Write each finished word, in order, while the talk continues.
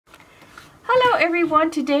Hello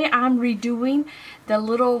everyone, today I'm redoing the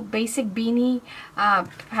little basic beanie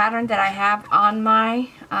pattern that I have on my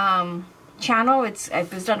channel. It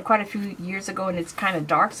was done quite a few years ago and it's kind of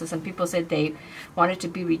dark, so some people said they wanted to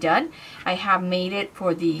be redone. I have made it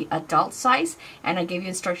for the adult size and I gave you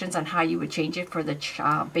instructions on how you would change it for the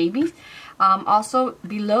babies. Also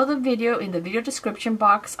below the video, in the video description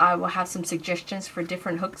box, I will have some suggestions for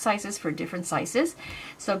different hook sizes for different sizes,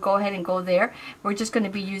 so go ahead and go there. We're just going to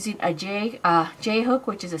be using a J hook,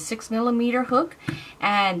 which is a 6mm hook,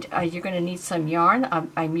 and you're going to need some yarn.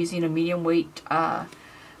 I'm using a medium weight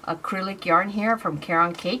acrylic yarn here from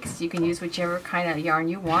Caron Cakes. You can use whichever kind of yarn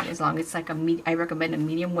you want, as long as it's like I recommend a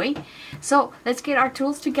medium weight. So let's get our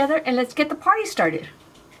tools together and let's get the party started.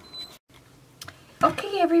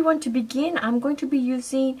 Okay everyone, to begin I'm going to be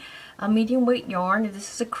using a medium weight yarn.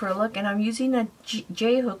 This is acrylic and I'm using a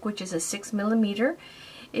J hook, which is a 6mm.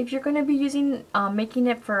 If you're going to be using making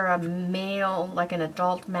it for a male, like an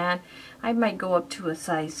adult man, I might go up to a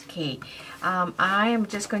size K. I am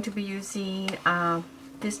just going to be using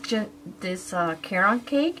this Caron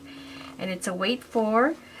Cake, and it's a weight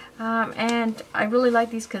 4, and I really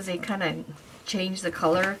like these because they kind of change the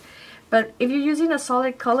color. But if you're using a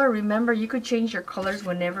solid color, remember you could change your colors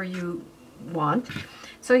whenever you want.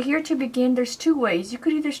 So here to begin, there's two ways. You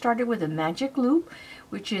could either start it with a magic loop,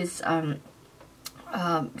 which is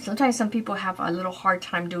sometimes some people have a little hard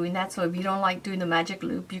time doing that. So if you don't like doing the magic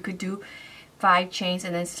loop, you could do 5 chains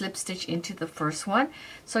and then slip stitch into the first one.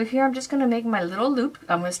 So here I'm just going to make my little loop.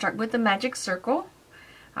 I'm going to start with the magic circle.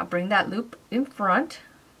 I'll bring that loop in front,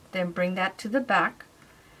 then bring that to the back,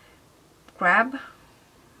 grab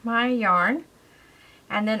my yarn,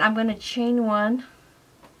 and then I'm going to chain 1,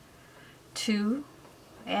 2,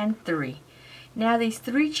 and 3. Now these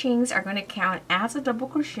 3 chains are going to count as a double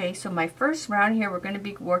crochet. So my first round here, we're going to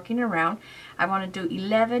be working around. I want to do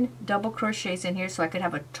 11 double crochets in here, so I could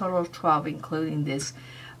have a total of 12, including this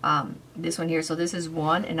this one here. So this is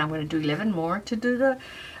 1, and I'm going to do 11 more. To do the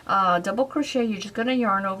double crochet, you're just going to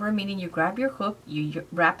yarn over, meaning you grab your hook, you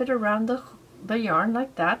wrap it around the yarn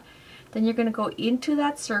like that. Then you're going to go into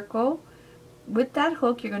that circle. With that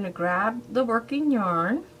hook, you're going to grab the working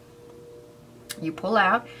yarn. You pull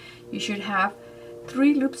out. You should have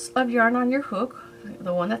 3 loops of yarn on your hook,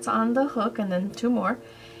 the one that's on the hook, and then 2 more.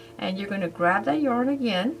 And you're going to grab that yarn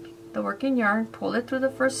again, the working yarn, pull it through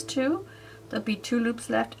the first 2. There'll be 2 loops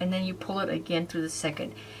left, and then you pull it again through the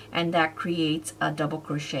second, and that creates a double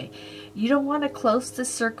crochet. You don't want to close the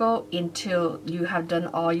circle until you have done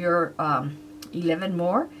all your 11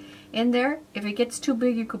 more in there. If it gets too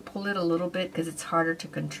big, you could pull it a little bit because it's harder to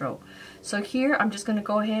control. So here I'm just going to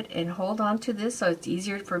go ahead and hold on to this so it's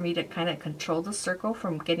easier for me to kind of control the circle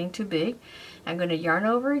from getting too big. I'm going to yarn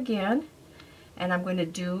over again, and I'm going to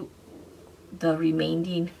do the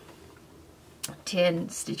remaining 10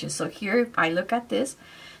 stitches. So here, if I look at this,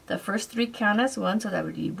 the first 3 count as 1, so that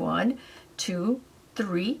would be 1, 2,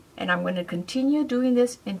 3, and I'm going to continue doing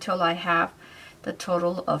this until I have the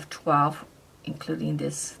total of 12, including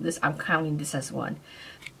this. I'm counting this as 1.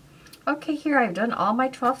 Okay, here I've done all my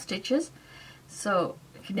 12 stitches, so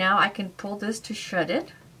now I can pull this to shut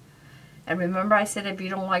it. And remember, I said if you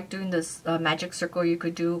don't like doing this magic circle, you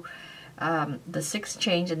could do the 6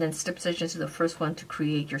 chains and then slip stitch into the first one to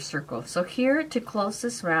create your circle. So here, to close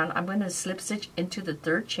this round, I'm going to slip stitch into the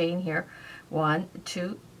 3rd chain here, 1,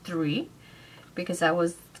 2, 3, because that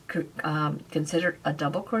was considered a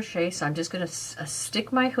double crochet. So I'm just going to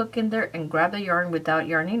stick my hook in there and grab the yarn without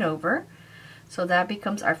yarning over. So that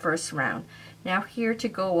becomes our first round. Now here, to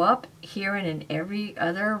go up here and in every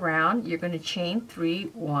other round, you're going to chain 3,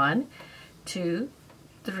 1, 2,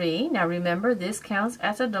 3. Now remember, this counts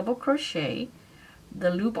as a double crochet.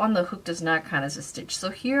 The loop on the hook does not count as a stitch. So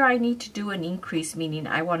here I need to do an increase, meaning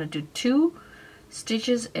I want to do 2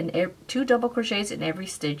 stitches and 2 double crochets in every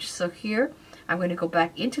stitch. So here I'm going to go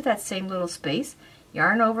back into that same little space,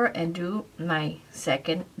 yarn over, and do my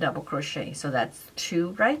 2nd double crochet. So that's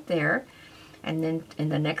 2 right there. And then in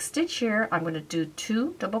the next stitch here, I'm going to do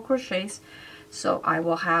 2 double crochets, so I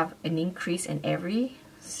will have an increase in every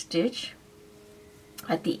stitch.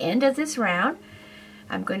 At the end of this round,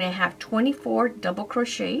 I'm going to have 24 double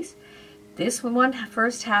crochets. This one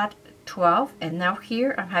first had 12, and now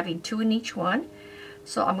here I'm having 2 in each one.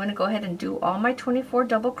 So I'm going to go ahead and do all my 24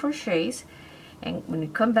 double crochets, and when we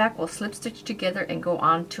come back, we'll slip stitch together and go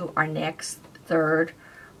on to our next 3rd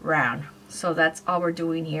round. So that's all we're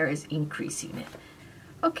doing here, is increasing it.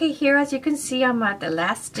 Okay, here as you can see, I'm at the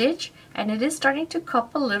last stitch, and it is starting to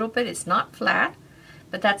cup a little bit. It's not flat,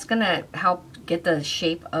 but that's going to help get the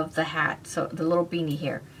shape of the hat, so the little beanie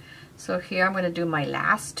here. So here I'm going to do my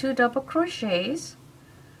last 2 double crochets.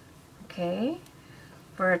 Okay,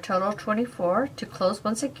 for a total of 24. To close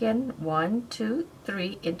once again, 1, 2,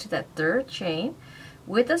 3 into that third chain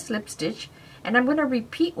with a slip stitch, and I'm going to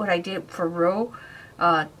repeat what I did for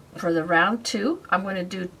for the round 2. I'm going to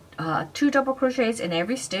do 2 double crochets in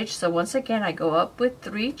every stitch. So once again, I go up with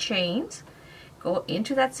 3 chains, go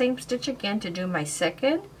into that same stitch again to do my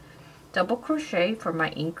second double crochet for my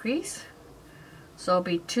increase. So it'll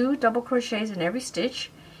be 2 double crochets in every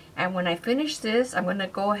stitch, and when I finish this, I'm going to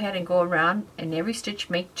go ahead and go around in every stitch,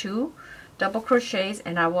 make 2 double crochets,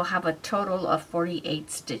 and I will have a total of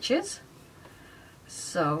 48 stitches.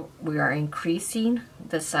 So we are increasing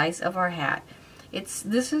the size of our hat.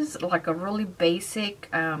 This is like a really basic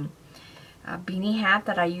beanie hat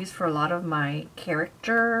that I use for a lot of my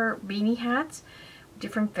character beanie hats,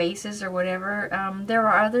 different faces or whatever. There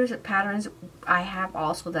are other patterns I have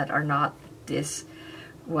also that are not this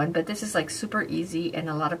one, but this is like super easy, and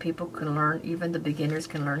a lot of people can learn, even the beginners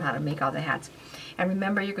can learn how to make all the hats. And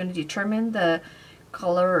remember, you're going to determine the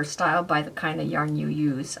color or style by the kind of yarn you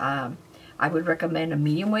use. I would recommend a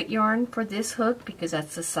medium weight yarn for this hook because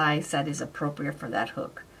that's the size that is appropriate for that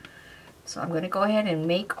hook. So I'm going to go ahead and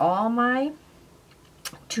make all my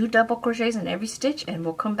 2 double crochets in every stitch, and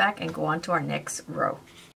we'll come back and go on to our next row.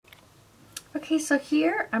 Okay, so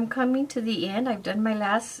here I'm coming to the end. I've done my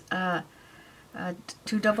last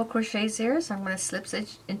 2 double crochets here, so I'm going to slip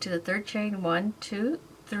stitch into the third chain, 1, 2,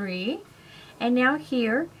 3, and now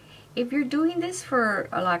here, if you're doing this for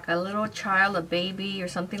like a little child, a baby or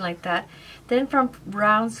something like that, then from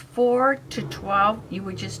rounds 4 to 12 you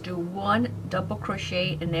would just do 1 double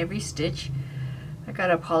crochet in every stitch. I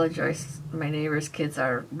gotta apologize, my neighbor's kids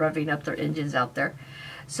are revving up their engines out there.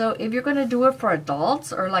 So if you're going to do it for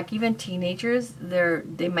adults or like even teenagers,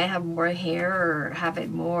 they might have more hair or have it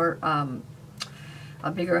more a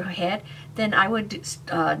bigger head, then I would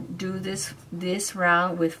do this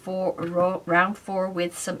round with round 4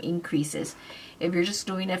 with some increases. If you're just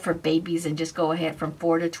doing it for babies, and just go ahead from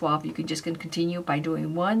 4 to 12, you can just continue by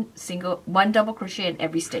doing one double crochet in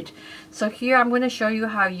every stitch. So here I'm going to show you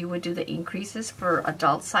how you would do the increases for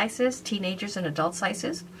adult sizes, teenagers and adult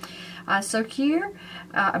sizes. So here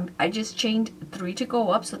I just chained 3 to go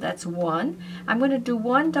up, so that's 1. I'm going to do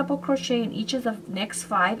 1 double crochet in each of the next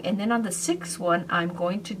 5, and then on the 6th one I'm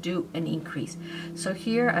going to do an increase. So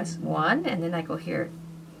here as 1, and then I go here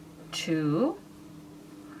 2,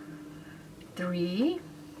 3,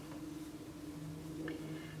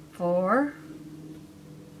 4,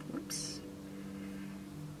 oops,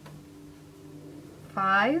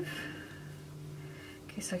 5.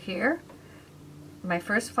 Okay, so here my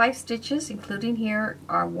first 5 stitches, including here,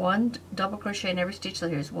 are 1 double crochet in every stitch. So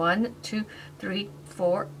here's 1, 2, 3,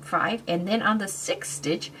 4, 5, and then on the 6th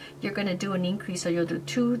stitch you're going to do an increase, so you'll do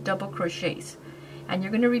 2 double crochets, and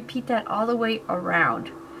you're going to repeat that all the way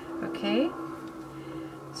around. Okay,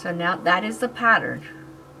 so now that is the pattern: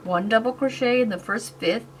 1 double crochet in the first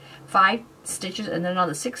 5 stitches, and then on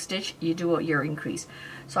the 6th stitch you do your increase.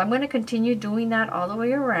 So I'm going to continue doing that all the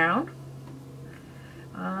way around.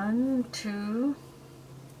 1, 2,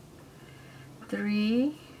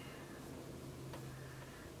 3,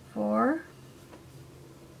 4,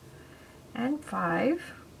 and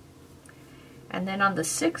 5, and then on the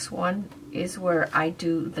 6th one is where I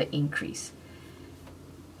do the increase.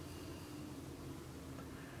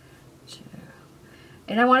 2.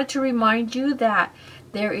 And I wanted to remind you that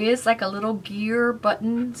there is like a little gear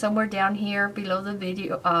button somewhere down here below the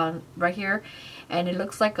video, right here, and it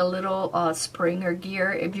looks like a little spring or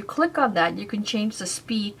gear. If you click on that, you can change the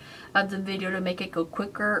speed of the video to make it go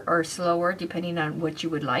quicker or slower depending on what you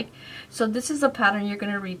would like. So this is a pattern you're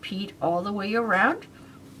going to repeat all the way around,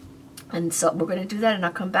 and so we're going to do that, and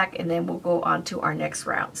I'll come back and then we'll go on to our next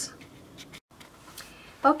rounds.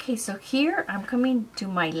 Okay, so here I'm coming to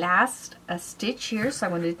my last stitch here, so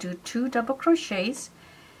I'm going to do 2 double crochets,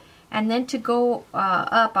 and then to go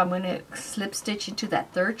up I'm going to slip stitch into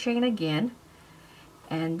that third chain again,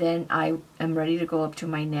 and then I am ready to go up to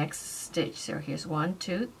my next stitch. So here's 1,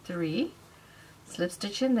 2, 3, slip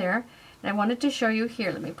stitch in there. And I wanted to show you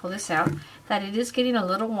here, let me pull this out, that it is getting a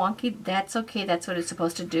little wonky. That's okay, that's what it's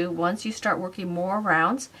supposed to do. Once you start working more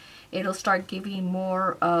rounds, it'll start giving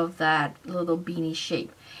more of that little beanie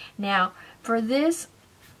shape. Now for this,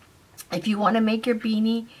 if you want to make your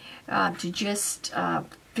beanie to just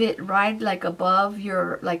fit right like above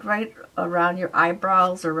your, like right around your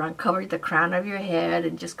eyebrows, or around, cover the crown of your head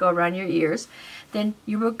and just go around your ears, then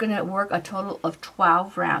you're going to work a total of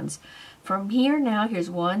 12 rounds. From here now, here's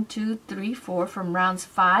 1, 2, 3, 4, from rounds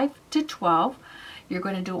 5 to 12, you're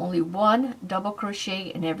going to do only 1 double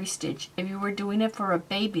crochet in every stitch. If you were doing it for a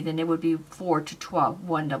baby, then it would be 4 to 12,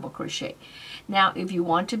 1 double crochet. Now, if you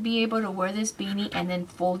want to be able to wear this beanie and then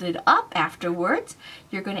fold it up afterwards,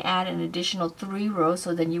 you're going to add an additional 3 rows,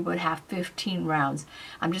 so then you would have 15 rounds.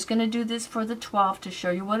 I'm just going to do this for the 12 to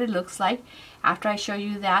show you what it looks like. After I show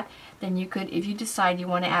you that, then you could, if you decide you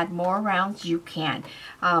want to add more rounds, you can,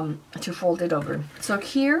 to fold it over. So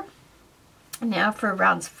here, now for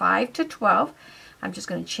rounds 5 to 12, I'm just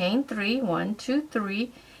going to chain 3, 1, 2,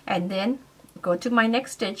 3, and then go to my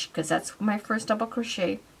next stitch, because that's my first double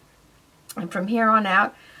crochet. And from here on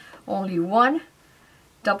out, only 1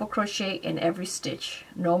 double crochet in every stitch.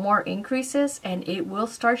 No more increases, and it will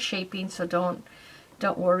start shaping, so don't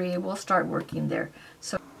worry, it will start working there.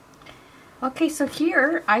 So okay, so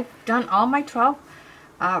here I've done all my 12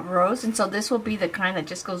 rows, and so this will be the kind that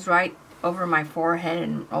just goes right over my forehead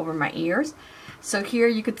and over my ears. So here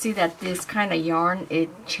you could see that this kind of yarn, it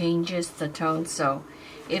changes the tone. So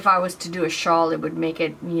if I was to do a shawl, it would make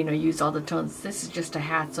it, you know, use all the tones. This is just a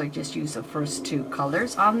hat, so I just use the first 2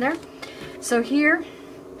 colors on there. So here,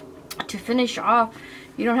 to finish off,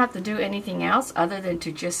 you don't have to do anything else other than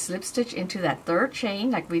to just slip stitch into that 3rd chain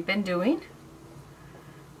like we've been doing.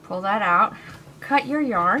 Pull that out, cut your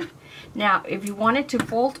yarn. Now, if you wanted to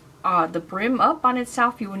fold the brim up on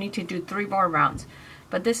itself, you will need to do 3 more rounds.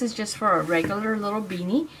 But this is just for a regular little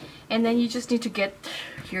beanie. And then you just need to get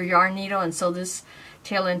your yarn needle and sew this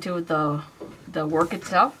tail into the work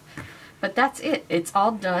itself. But that's it. It's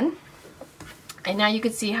all done. And now you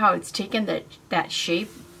can see how it's taken that shape,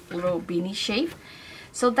 little beanie shape.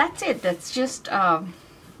 So that's it. That's just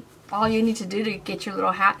all you need to do to get your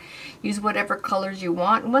little hat. Use whatever colors you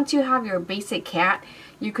want. Once you have your basic hat,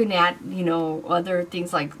 you can add, you know, other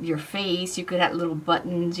things like your face. You could add little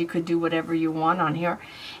buttons. You could do whatever you want on here.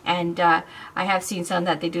 And I have seen some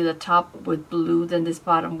that they do the top with blue, then this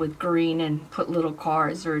bottom with green, and put little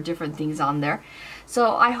cars or different things on there.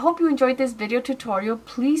 So I hope you enjoyed this video tutorial.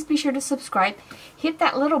 Please be sure to subscribe. Hit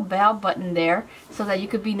that little bell button there so that you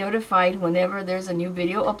could be notified whenever there's a new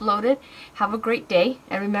video uploaded. Have a great day,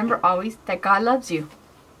 and remember always that God loves you.